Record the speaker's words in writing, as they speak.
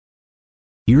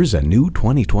Here's a new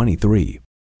 2023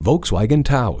 Volkswagen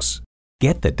Taos.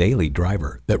 Get the daily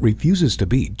driver that refuses to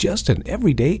be just an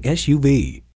everyday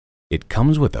SUV. It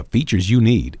comes with the features you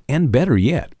need and, better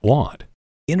yet, want.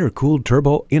 Intercooled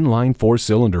turbo inline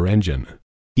 4-cylinder engine,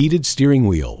 heated steering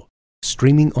wheel,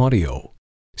 streaming audio,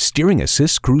 steering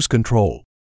assist cruise control,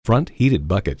 front heated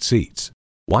bucket seats,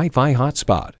 Wi-Fi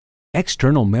hotspot,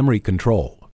 external memory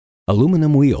control,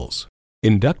 aluminum wheels,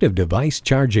 inductive device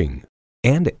charging,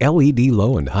 and LED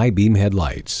low and high beam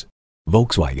headlights.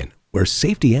 Volkswagen, where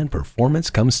safety and performance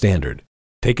come standard.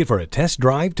 Take it for a test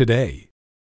drive today.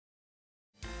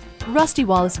 Rusty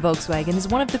Wallis Volkswagen is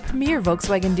one of the premier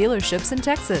Volkswagen dealerships in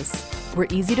Texas. We're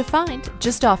easy to find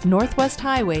just off Northwest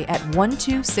Highway at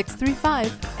 12635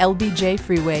 LBJ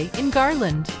Freeway in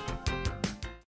Garland.